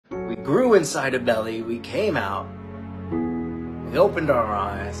grew inside a belly, we came out, we opened our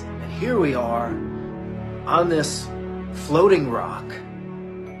eyes, and here we are on this floating rock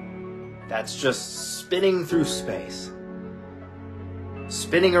that's just spinning through space,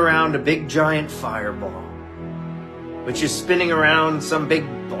 spinning around a big giant fireball, which is spinning around some big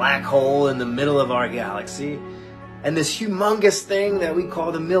black hole in the middle of our galaxy. And this humongous thing that we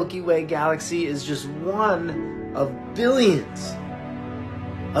call the Milky Way galaxy is just one of billions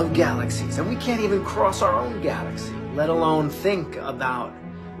of galaxies. And we can't even cross our own galaxy, let alone think about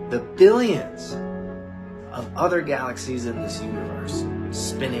the billions of other galaxies in this universe,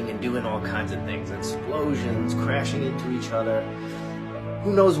 spinning and doing all kinds of things, explosions, crashing into each other.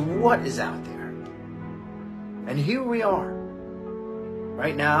 Who knows what is out there? And here we are,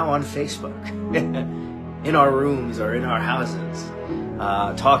 right now on Facebook, in our rooms or in our houses,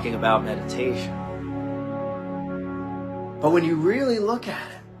 talking about meditation. But when you really look at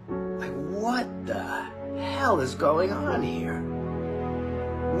it, like, what the hell is going on here?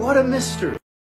 What a mystery.